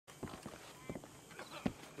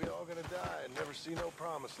gonna die and never see no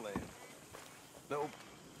promised land. No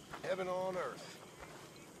heaven on earth.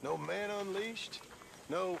 No man unleashed.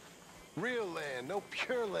 No real land, no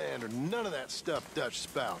pure land, or none of that stuff Dutch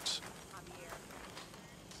spouts.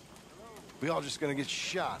 We all just gonna get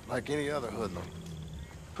shot like any other hoodlum.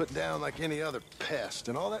 Put down like any other pest.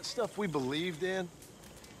 And all that stuff we believed in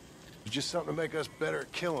was just something to make us better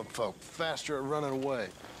at killing folk, faster at running away.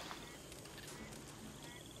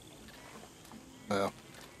 Well,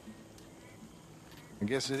 I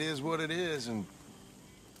guess it is what it is, and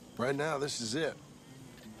right now this is it.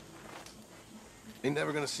 Ain't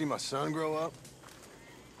never gonna see my son grow up.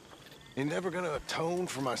 Ain't never gonna atone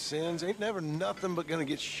for my sins. Ain't never nothing but gonna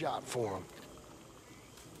get shot for them.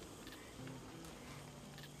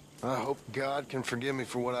 I hope God can forgive me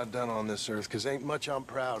for what I've done on this earth, because ain't much I'm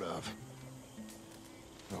proud of.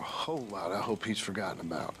 A whole lot I hope he's forgotten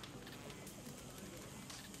about.